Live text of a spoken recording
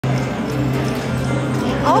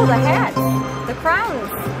Oh, the hats. The crowns.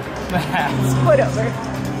 The hats. Whatever.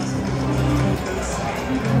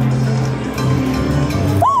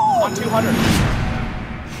 On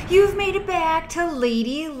 200. You've made it back to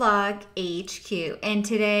Lady Luck HQ, and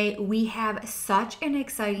today we have such an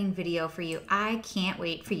exciting video for you. I can't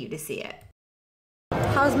wait for you to see it.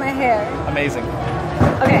 How's my hair? Amazing.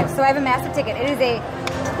 Okay, so I have a massive ticket. It is a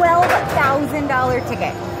 $12,000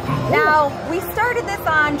 ticket. Now, we started this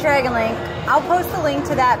on Dragon Link. I'll post the link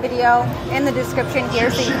to that video in the description here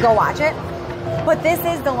so you can go watch it. But this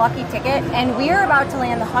is the lucky ticket, and we are about to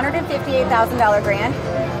land the $158,000 grand.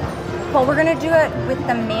 But we're gonna do it with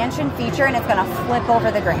the mansion feature, and it's gonna flip over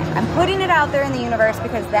the grand. I'm putting it out there in the universe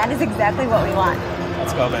because that is exactly what we want.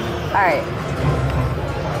 Let's go, baby. All right.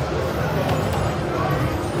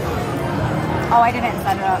 Oh, I didn't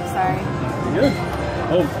set it up, sorry. You're good.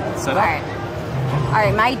 Oh, set up. All right. All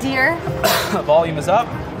right, my dear. Volume is up.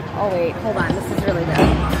 Oh wait, hold on, this is really good.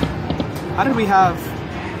 How did we have?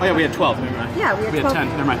 Oh yeah, we had 12. Never mind. Yeah, we had 12. 10.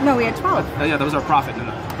 Never mind. No, we had 12. Yeah, that was our profit.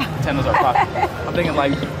 No, 10 was our profit. I'm thinking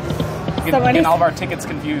like getting all of our tickets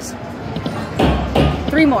confused.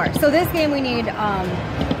 3 more. So this game we need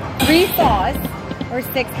 3 saws or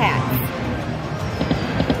 6 hats.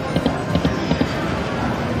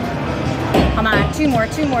 Come on, 2 more.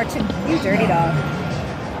 You dirty dog.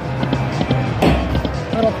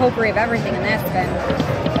 A little potpourri of everything in that spin.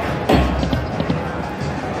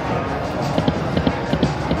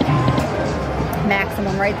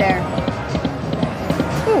 Maximum right there.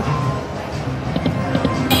 Ooh.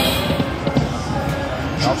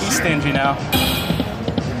 Don't be stingy now.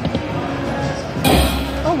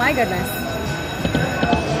 Oh my goodness.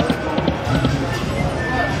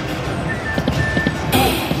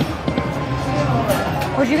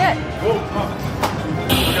 What'd you get?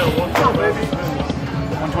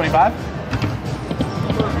 125?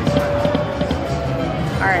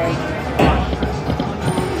 All right.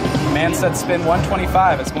 Man said spin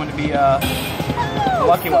 125. It's going to be the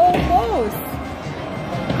lucky so one. Close.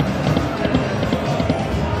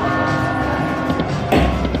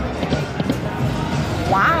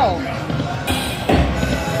 Wow.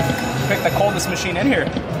 Pick the coldest machine in here.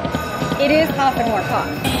 It is puff and more puff.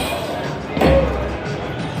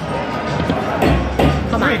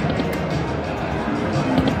 Come on.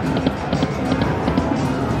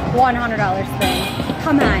 $100 spin.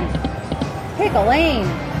 Come on. Pick a lane.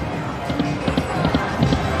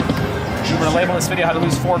 We're going to label this video how to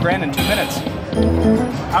lose 4 grand in 2 minutes.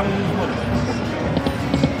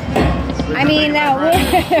 I mean, that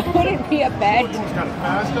wouldn't be a bad.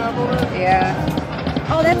 Yeah.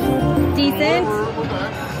 Oh, that's decent.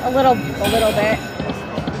 A little bit.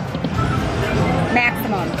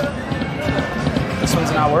 Maximum. This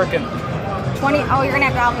one's not working. 20. Oh, you're gonna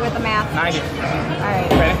have to help me with the math. 90. All right.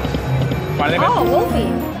 Ready? Why do they Oh,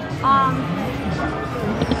 Wolfie.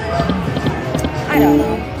 I don't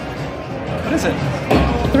know. What is it?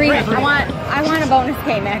 3. Three. I want a bonus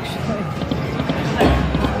game actually.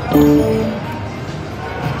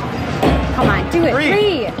 Come on, do it.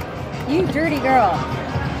 3. You dirty girl.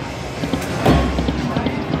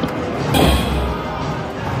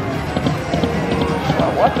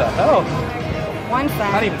 Oh, what the hell? 1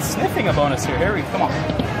 cent. Not even sniffing a bonus here. Here we come on.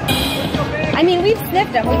 I mean, we've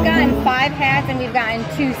sniffed them. We've gotten 5 hats and we've gotten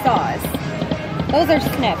 2 saws. Those are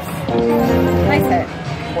sniffs. Nice hit.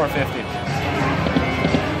 450.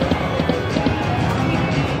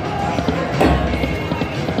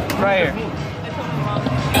 Right here.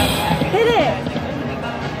 Hit it.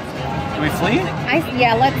 Do we flee?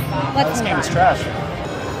 Yeah, let's This move game on. is trash.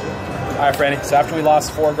 All right, Franny. So after we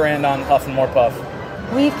lost 4 grand on Puff and More Puff,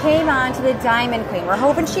 We came on to the Diamond Queen. We're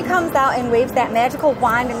hoping she comes out and waves that magical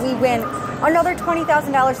wand and we win another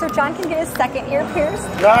 $20,000 so John can get his 2nd ear pierced.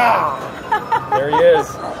 ah! There he is.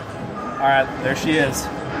 All right, there she is.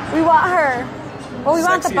 We want her. Well, we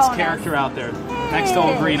want the Sexiest bonus. character out there. Next to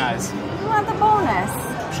old Green Eyes. We want the bonus.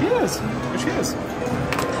 She is. There she is.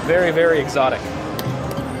 Very, very exotic.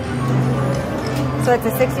 So it's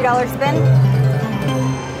a $60 spin?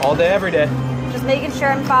 All day, every day. Just making sure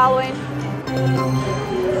I'm following.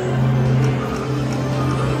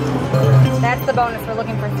 That's the bonus. We're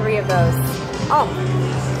looking for 3 of those. Oh.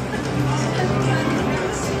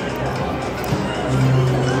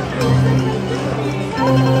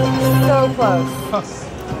 So close.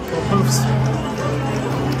 Little poofs.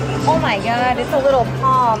 Oh my god, it's a little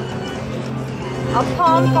palm. A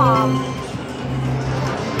pom-pom.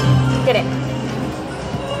 Get it.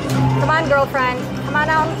 Come on, girlfriend. Come on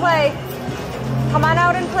out and play. Come on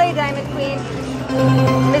out and play, Diamond Queen.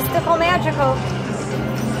 Mystical, magical.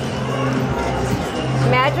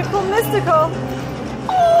 Magical, mystical.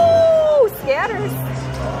 Oh, scatters.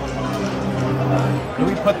 Do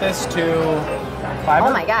we put this to 500?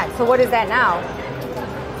 Oh my God. So what is that now?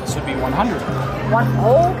 This would be 100.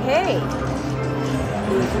 Okay.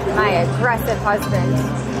 My aggressive husband.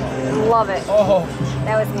 Love it. Oh.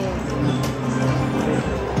 That was mean.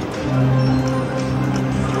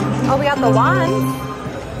 Oh, we got the wand.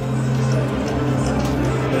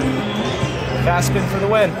 Fast spin for the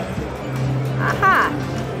win. Aha.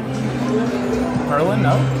 Merlin,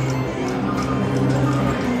 no?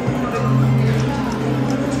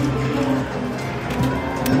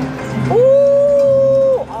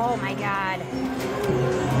 Ooh! Oh my God.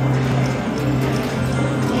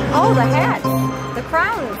 Oh, the hats. The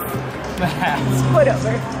crowns. The hats. Put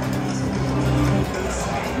over.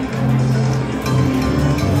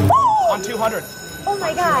 On 200. Oh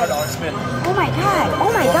my God. $200 spin. Oh my God.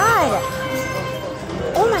 Oh my God.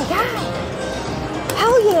 Oh my God.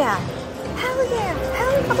 Hell yeah. Hell yeah.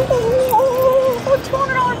 Hell yeah. Oh,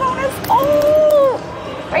 $200 bonus. Oh.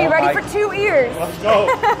 Are you ready for 2 ears? Let's go.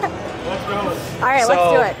 Let's go. All right,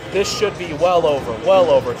 let's do it. This should be well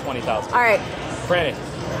over 20,000. All right. Franny.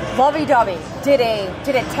 Lovey Dovey did a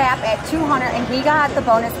tap at 200 and we got the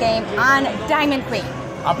bonus game on Diamond Queen.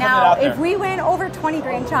 I'm putting it Now, out there. if we win over 20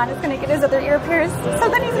 grand, Sean is going to get his other ear pierced. So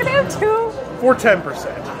then he's going to have 2. For 10%.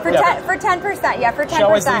 For 10%, yeah, for 10%. She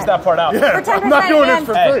always leaves that part out. Yeah, For 10%, I'm not doing and, it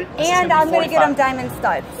for free. And I'm going to get him diamond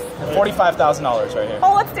studs. $45,000 right here.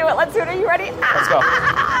 Oh, let's do it. Let's do it. Are you ready? Let's go.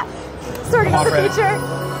 Starting Come with on, the feature.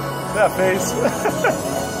 That face.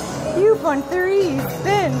 You've won 3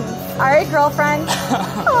 spins. All right, girlfriend.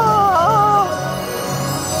 Oh.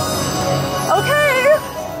 Okay.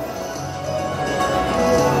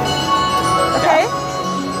 Okay.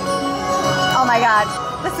 Oh my God.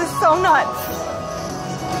 This is so nuts.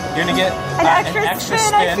 You're going to get An extra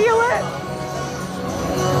spin. I feel it.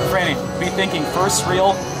 Franny, be thinking first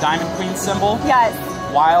reel diamond queen symbol. Yes.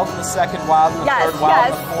 Wild in the second, wild in the Yes, third, wild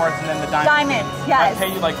in yes. the fourth, and then the diamond. Diamond, yes. I'd pay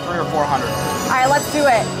you like 300 or 400. All right, let's do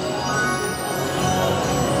it.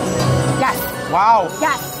 Yes. Wow.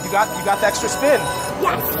 Yes. You got the extra spin.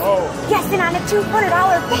 Yes. Oh. Yes, and on a $200 bet.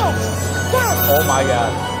 Yes. Oh my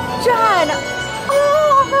God. John.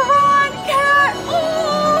 Oh, Veronica.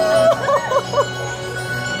 Oh.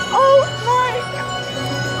 Oh my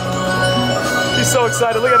God. She's so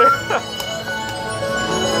excited. Look at her.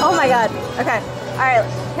 Oh my God. Okay. All right.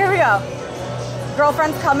 Here we go.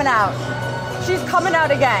 Girlfriend's coming out. She's coming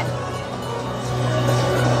out again.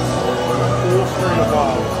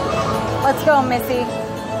 Let's go, Missy.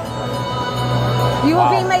 You will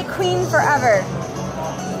be my queen forever.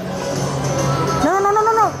 No, no, no,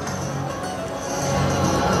 no, no.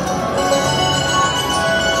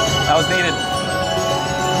 That was needed.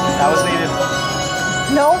 That was needed.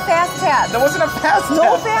 No fast tap. That wasn't a fast tap.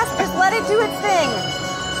 No fast. Just let it do its thing.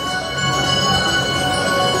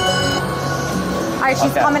 All right,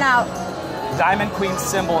 she's coming out. Diamond queen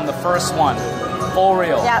symbol in the first one. Full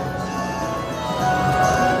reel. Yep.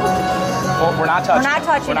 Well, we're not touching. We're not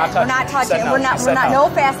touching it. We're not touching it. No. We're not. No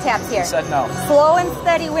fast taps here. She said no. Slow and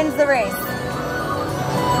steady wins the race.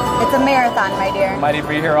 It's a marathon, my dear. Might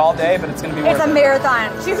be here all day, but it's going to be worth it. It's a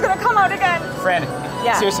marathon. She's going to come out again. Franny,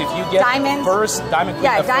 Yeah. seriously, if you get Diamond. diamond queen,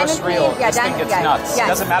 the Diamond first Queen. reel, Yeah, this thing Diamond- gets yeah, nuts. yes. It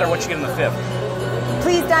doesn't matter what you get in the fifth.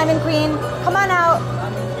 Please, Diamond Queen, come on out.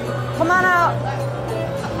 Come on out.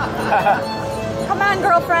 Come on,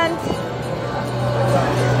 girlfriend.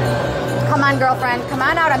 Come on, girlfriend. Come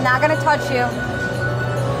on out. I'm not going to touch you.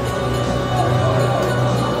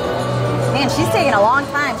 Man, she's taking a long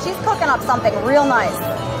time. She's cooking up something real nice.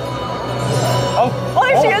 Oh,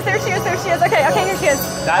 there she is. There she is. There she is. Okay, okay, here she is.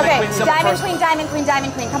 Diamond okay, Queen symbol Diamond first. Queen, Diamond Queen,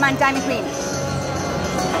 Diamond Queen. Come on, Diamond Queen.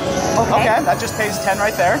 Okay, that just pays 10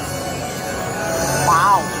 right there.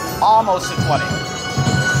 Wow. Almost to 20.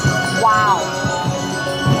 Wow.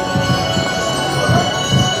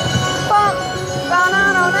 Bum,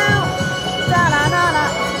 ba-na-na-na, da-na-na-na.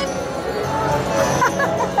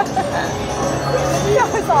 That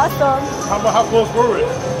was awesome. How close were we?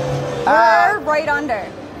 We're right under.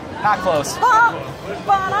 Not close. Bum,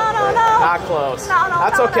 ba-na-na-na. Not close. No, no,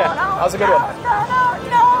 That's no, okay. no, no, That was a good no, one. No, no,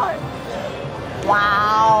 no.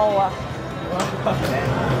 Wow.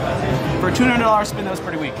 For a $200 spin, that was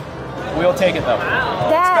pretty weak. We'll take it though. It's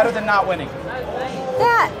better than not winning.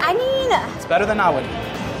 I mean. It's better than not winning.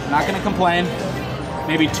 Not going to complain.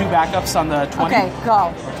 Maybe 2 backups on the 20. Okay,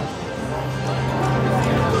 go.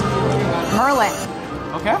 Merlin.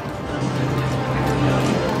 Okay.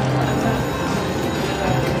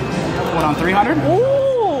 One on 300.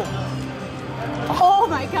 Ooh. Oh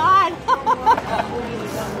my God.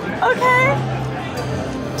 Okay.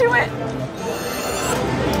 Do it.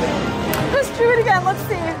 Let's do it again. Let's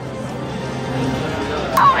see.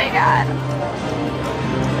 Oh my God.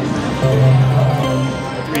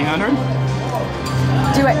 300.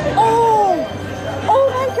 Do it. Oh! Oh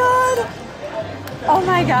my god! Oh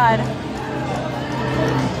my god.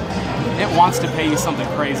 It wants to pay you something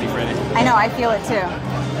crazy, Freddie. I know, I feel it too.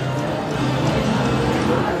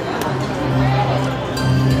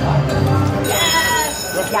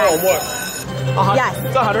 Let's go. What? Yes.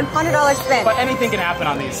 It's 100. $100 spin. But anything can happen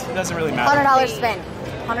on these. It doesn't really matter. $100 spin.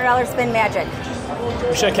 $100 spin magic.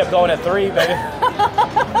 We should have kept going at 3, baby.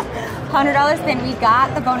 $100 spin. We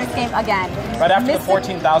got the bonus game again. Right after the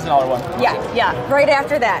 $14,000 one. Yeah, yeah. Right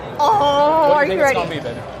after that. Oh, What are do you you think ready? it's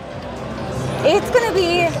gonna be, baby? It's gonna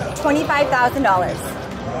be $25,000.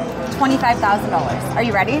 $25,000. Are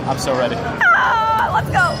you ready? I'm so ready. Ah, let's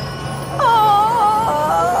go. Oh.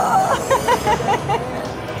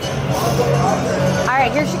 All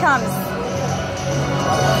right, here she comes.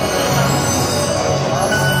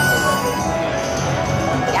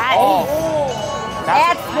 Yes. Oh.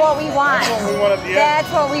 That's what we want. That's what we want at the end.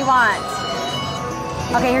 That's what we want.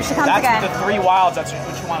 Okay, here she comes That's again. the 3 wilds. That's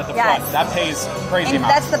what you want at the Yes. front. That pays crazy And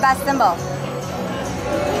amounts. that's the best symbol.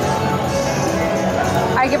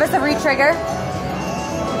 All right, give us a re-trigger.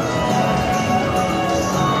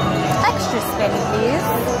 Extra spin, please.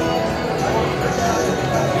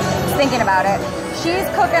 Just thinking about it. She's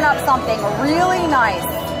cooking up something really nice.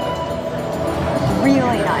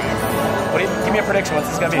 Really nice. What do you, give me a prediction. What's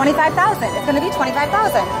this gonna be? 25,000. It's gonna be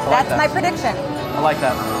 25,000. That's that. my prediction. I like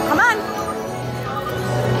that. Come on.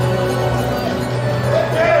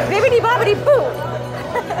 Bibbidi bobbidi boo.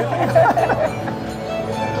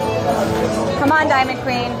 Come on, Diamond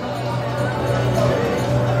Queen.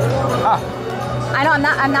 Ah, I know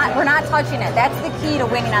we're not touching it. That's the key to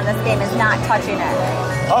winning on this game is not touching it.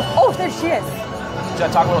 Oh, there she is. should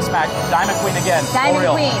I talk a little smack? Diamond Queen again. Diamond For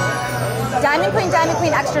real. Queen. Diamond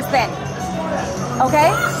Queen, extra spin. Okay?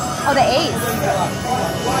 Oh, the ace.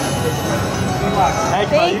 Hey,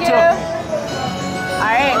 Thank you.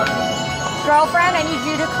 All right. Girlfriend, I need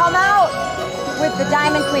you to come out with the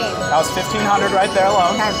Diamond Queen. That was 1,500 right there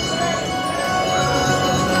alone. Okay.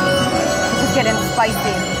 This is getting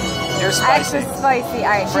spicy. You're spicy. Extra spicy. All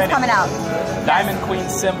right, she's Freddie. coming out. Diamond Queen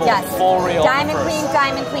symbol, Yes. full reel. Diamond first. Queen,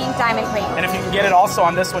 Diamond Queen, Diamond Queen. And if you can get it also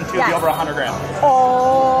on this one too, it'll be Yes. over 100 grand.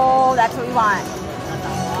 Oh, that's what we want.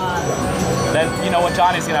 Then you know what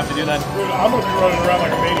Johnny's gonna have to do then. Dude, I'm gonna be running around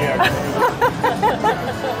like a maniac.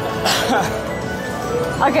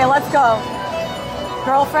 Okay, let's go.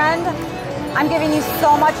 Girlfriend, I'm giving you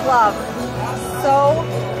so much love. So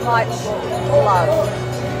much love.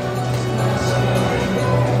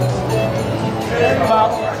 Well,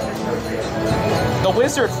 the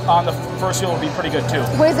wizard on the first wheel will be pretty good too.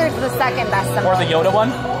 Wizard's the second best symbol. Or the Yoda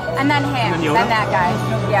one. And then him. And then Yoda? Then that guy.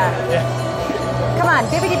 Yeah. Yeah. Come on,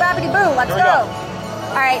 bibbidi bobbidi boo. Let's Here we go. go.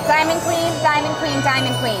 All right, Diamond Queen, Diamond Queen,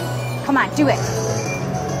 Diamond Queen. Come on, do it.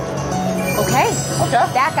 Okay. Okay.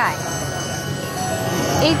 That guy.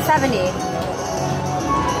 870.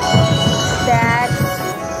 That's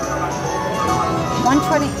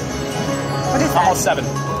 120. What is that? Almost 7.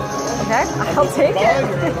 Okay, I'll take it.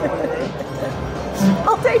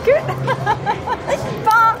 I'll take it.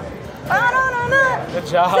 Ba, ba-da-da-da. Good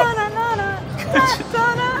job. Da-da-da-da.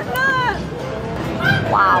 Da-da-da-da.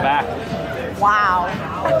 Wow. Back. Wow.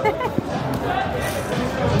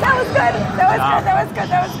 That was good. That was good. That was good.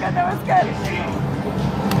 That was good. That was good.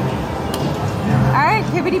 All right,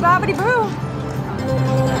 hibbity bobbity boo.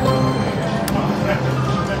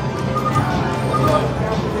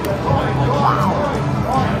 Wow.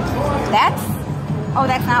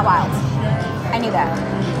 That's not wild. I knew that.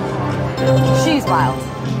 She's wild.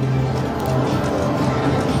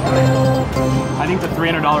 I think the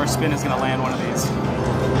 $300 spin is going to land one of these.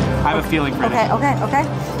 I have a feeling for it. Okay.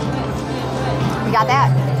 We got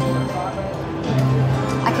that.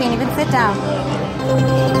 I can't even sit down.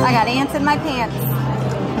 I got ants in my pants.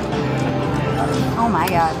 Oh my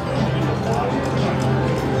God.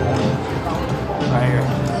 Right here.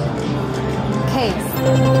 Case.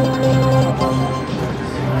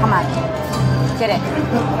 Come on. Get it.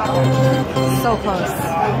 So close.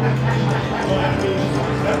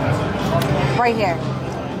 Right here.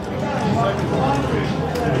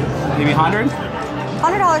 Maybe 100?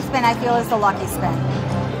 $100 spin, I feel, is the lucky spin.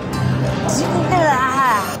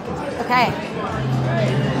 Okay.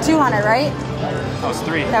 200, right? That was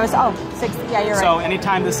 3. That was, 60. Yeah, you're So right.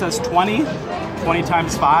 anytime this says 20, 20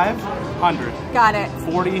 times 5, 100. Got it.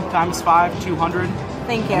 40 times 5, 200.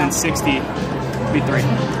 Thank you. And then 60 would be 3.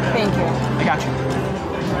 Thank you. I got you.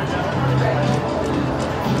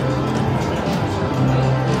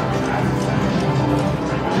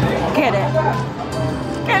 Get it.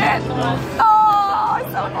 Get it. Oh,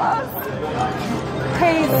 so close.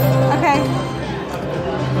 Crazy. Okay.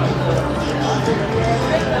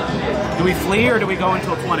 Do we flee or do we go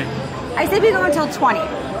until 20? I say we go until 20. All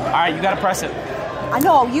right, you got to press it.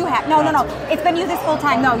 No, you have. No. It's been you this whole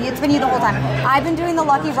time. No, it's been you the whole time. I've been doing the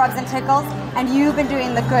lucky rubs and tickles, and you've been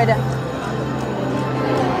doing the good.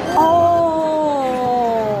 Oh.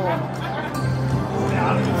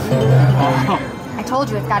 I told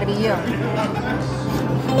you it's got to be you.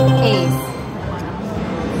 Ace.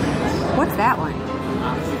 What's that one?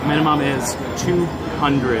 Minimum is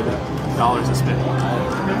 $200 a spin.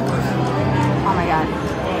 Oh my god.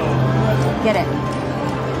 Get it.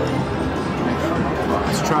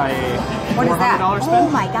 Let's try a What is that? $400 spin. Oh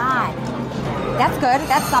my god. That's good.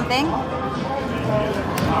 That's something.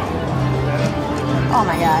 Oh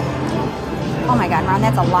my god. Oh my god, Ron,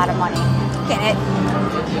 that's a lot of money. Get it.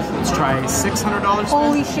 Let's try a $600 spin.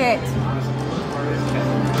 Holy shit.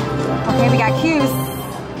 Okay, we got cues.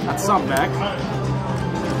 That's some back.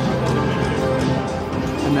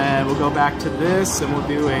 And then we'll go back to this and we'll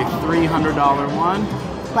do a $300 one.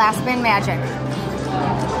 Last spin magic.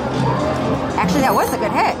 Actually, that was a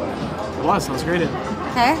good hit. It was, that was a great hit.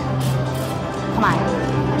 Okay. Come on.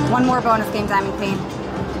 One more bonus game diamond queen.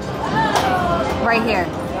 Right here.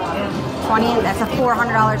 20, that's a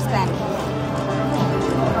 $400 spin.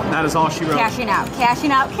 That is all she wrote. Cashing out,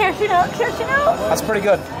 cashing out, cashing out, cashing out. That's pretty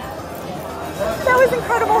good. That was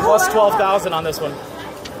incredible. Plus 12,000 on this one.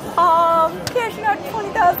 Cashing out a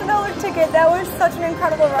 $20,000 ticket. That was such an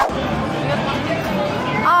incredible run.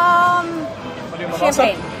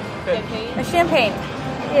 Champagne. A champagne.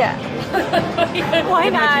 Yeah. Why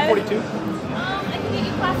not? 1942.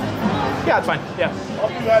 Yeah, it's fine. Yeah.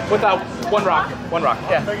 Without one rock. One rock.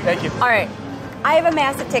 Yeah. Thank you. All right. I have a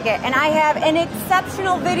massive ticket, and I have an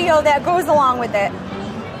exceptional video that goes along with it.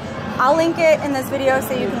 I'll link it in this video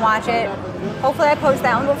so you can watch it. Hopefully I post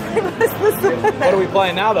that one before I post this one. What are we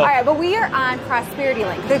playing now, though? All right, but we are on Prosperity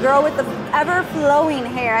Link, the girl with the ever-flowing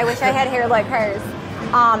hair. I wish I had hair like hers.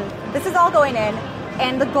 This is all going in,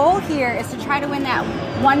 and the goal here is to try to win that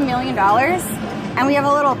 $1 million. And we have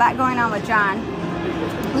a little bet going on with John,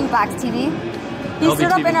 Blue Box TV. He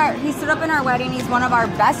stood up in our wedding. He's one of our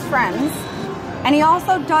best friends. And he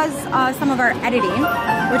also does some of our editing,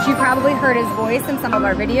 which you probably heard his voice in some of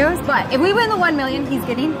our videos. But if we win the 1 million, he's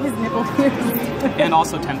getting his nipple pierced. And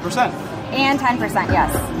also 10%. And 10%,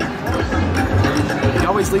 yes. You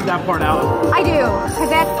always leave that part out. I do, because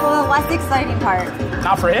that's the less exciting part.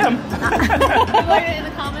 Not for him. Put it in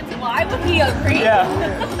the comments, why would he agree? Yeah.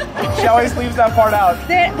 She always leaves that part out.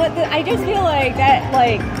 I just feel like that,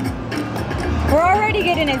 we're already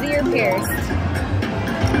getting his ear pierced.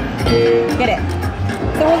 Get it.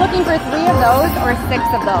 So we're looking for 3 of those or 6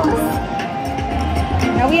 of those.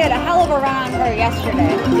 Now we had a hell of a run on her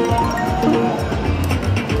yesterday.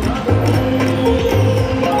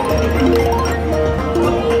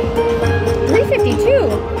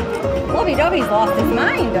 $352. Lovey Dovey's lost his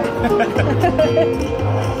mind. That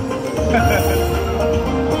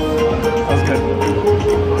was good.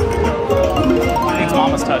 I think it's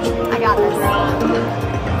Mama's touch. I got this.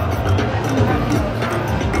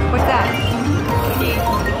 What's that?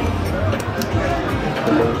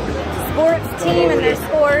 Sports team and their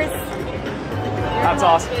scores. That's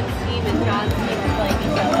awesome. Steve and John's team are playing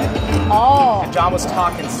each other. Oh. And John was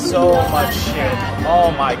talking so much shit.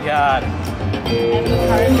 Oh my god.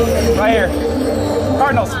 Right here.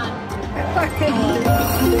 Cardinals.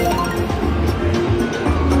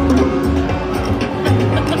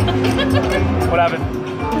 What happened?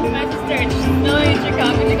 My sister, and she's snowing in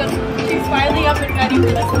Chicago. She's finally up and ready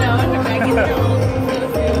for the snow, and her bag is still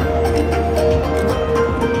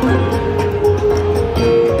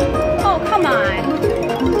Oh, come on.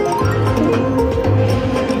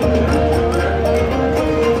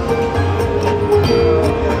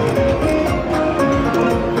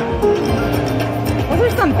 Those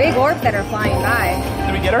are some big orbs that are flying by.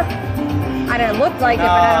 Did we get her? I don't look like it, but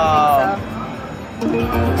I don't think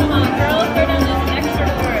Come on, girls, they're done this extra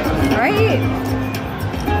work. so. Right?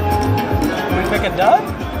 Did we pick a dud?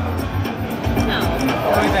 No.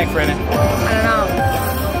 What do you think, Brandon? I don't know.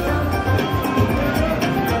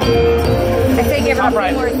 I say give her a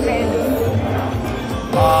few more spins.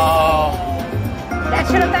 Oh. That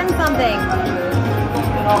should have been something.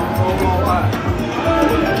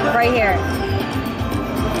 Right here.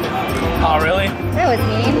 Oh, really? That was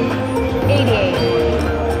mean. 88.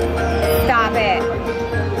 Stop it.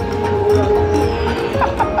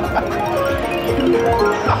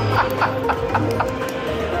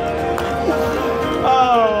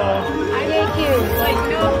 Oh. I make you. Like,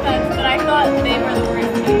 no offense, but I thought they were the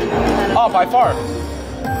worst team. Oh, by far.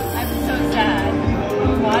 I'm so sad.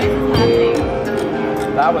 Why is this happening?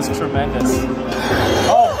 That was tremendous.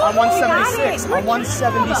 Oh, on we got 176. it. On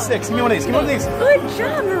 176. Give me one of these. Give me one of these. Good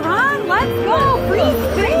job, Miran. Let's go. Free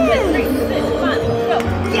spin. Come on, go.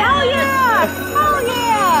 Hell yeah. Hell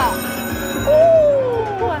yeah.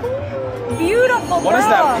 Ooh. Beautiful girl. What does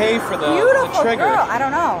that pay for the trigger? Girl. I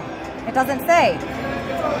don't know. It doesn't say.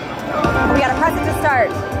 We gotta press it to start.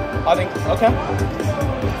 I think, okay.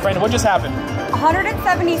 Brandon, what just happened?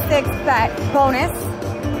 176 bet bonus.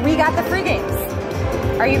 We got the free games.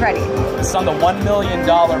 Are you ready? This is on the $1 million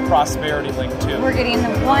prosperity link too. We're getting the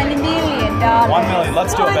 $1 million. 1 million.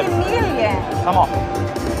 Let's do it, baby. 1 million. Come on.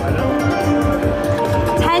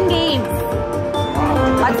 10 games.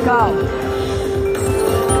 Let's go.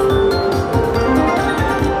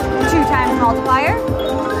 2 times multiplier.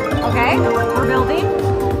 Okay, we're building.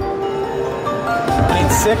 I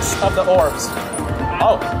need 6 of the orbs.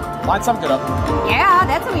 Oh, line some good up. Yeah,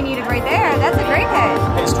 that's what we needed right there. That's a great hit.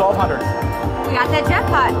 Pays 1,200. We got that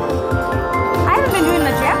jackpot. I haven't been doing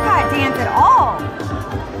the jackpot dance at all.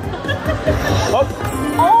 Oh,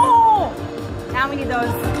 Oh! Now we need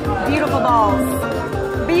those beautiful balls.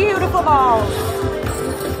 Beautiful balls.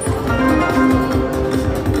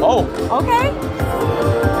 oh, Okay.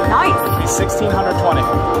 Nice. pays 1,620.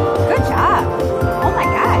 Good job. Oh my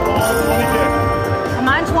God. Come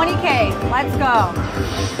on, 20K. Let's go.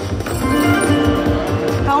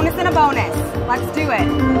 Bonus and a bonus. Let's do it.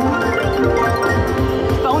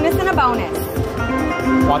 Bonus and a bonus.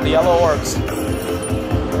 Want the yellow orbs.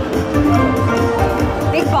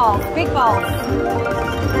 Big balls. Big balls.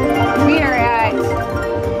 We are at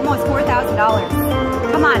almost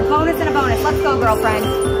 $4,000. Come on, bonus and a bonus. Let's go, girlfriend.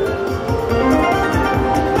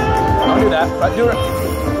 Don't do that. Right, do it.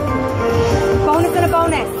 Bonus and a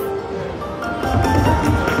bonus.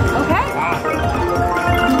 Okay.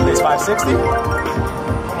 Pays 560.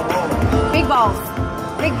 Big balls.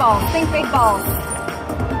 Big balls. Think big balls.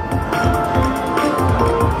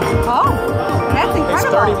 Oh, that's Pays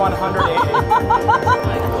incredible. 3,180.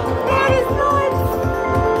 That is nuts.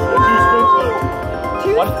 Wow.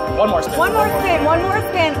 Two- One more spin. One more spin. One more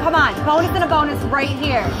spin. Come on. Bonus and a bonus right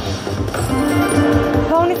here.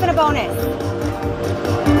 Bonus and a bonus.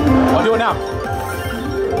 I'll do it now.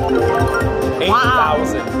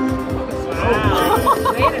 8,000.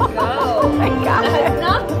 Way to go. I got it. That's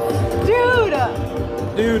not Dude.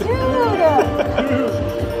 Dude. Dude.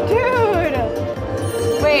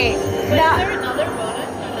 Wait. Is Now, there another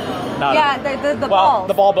bonus? No, yeah, the well, balls.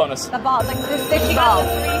 the ball bonus. The ball. Like the 6 You got balls.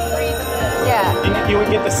 the 3 free spins. Yeah. You would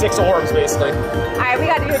get the 6 orbs, basically. All right, we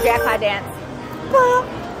got to do a jackpot dance.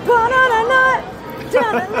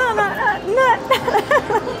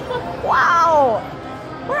 Wow.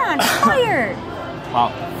 We're on fire. Wow.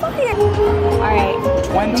 Fire. All right.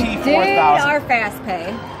 24,000. Did our fast pay.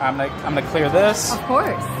 I'm gonna clear this. Of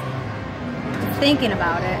course. Thinking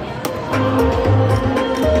about it.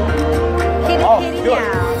 Kitty, Oh, kitty, do it.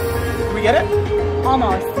 meow. Can we get it?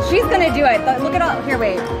 Almost. She's gonna do it. Look at all. Here,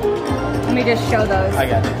 wait. Let me just show those. I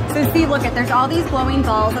got it. So see, look at, there's all these glowing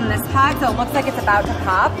balls in this pot, so it looks like it's about to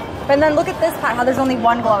pop. But then look at this pot, how there's only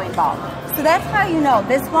one glowing ball. So that's how you know.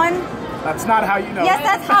 This one, That's not how you know. yes,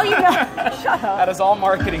 that's how you know. Shut up. That is all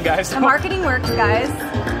marketing, guys. The marketing works, guys.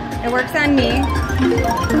 It works on me.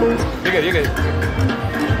 You're good. You're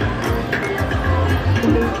good.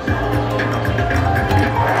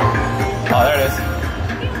 Oh, there it is.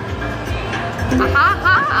 Ha ha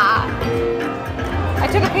ha. I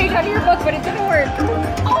took a page out of your book, but it didn't work.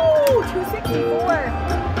 Oh, 264.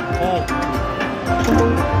 Oh.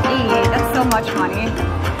 Hey, that's so much money.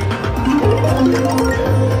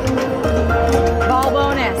 Ball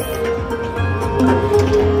bonus.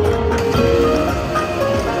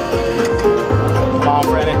 Come on,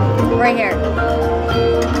 Brennan. Right here.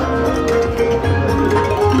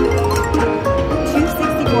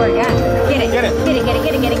 264 again. Get it. Get it. Get it, get it,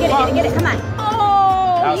 get it, get it, get it, get it, get it. Come on.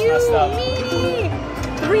 Oh, That was you messed up. meanie.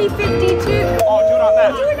 352. Oh, do it on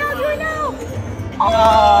that. Do it now, do it now. Oh,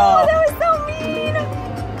 No. that was so mean.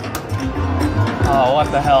 Oh, what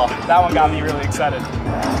the hell? That one got me really excited.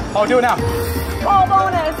 Oh, do it now. Ball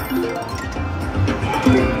bonus.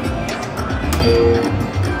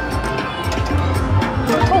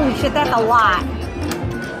 Holy shit, that's a lot.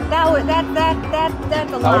 That's a That would have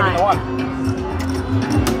been the lot. one.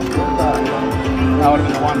 That would have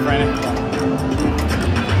been the one, Brandon.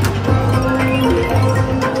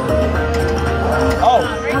 Oh,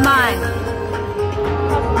 Come on.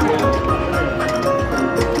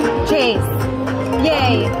 Chase.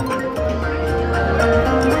 Yay.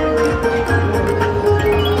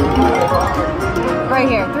 Right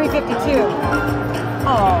here, 352.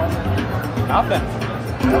 Oh. nothing.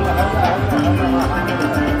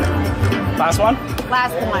 Last one?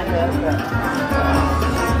 Last one.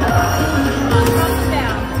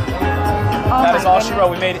 Oh That is all she goodness.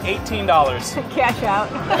 wrote. We made $18. Cash out.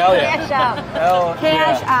 Hell yeah. Cash out. Hell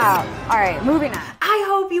Cash yeah. out. All right, moving on. I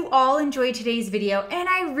hope you all enjoyed today's video, and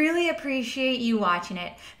I really appreciate you watching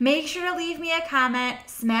it. Make sure to leave me a comment,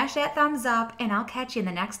 smash that thumbs up, and I'll catch you in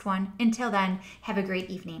the next one. Until then, have a great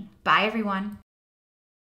evening. Bye, everyone.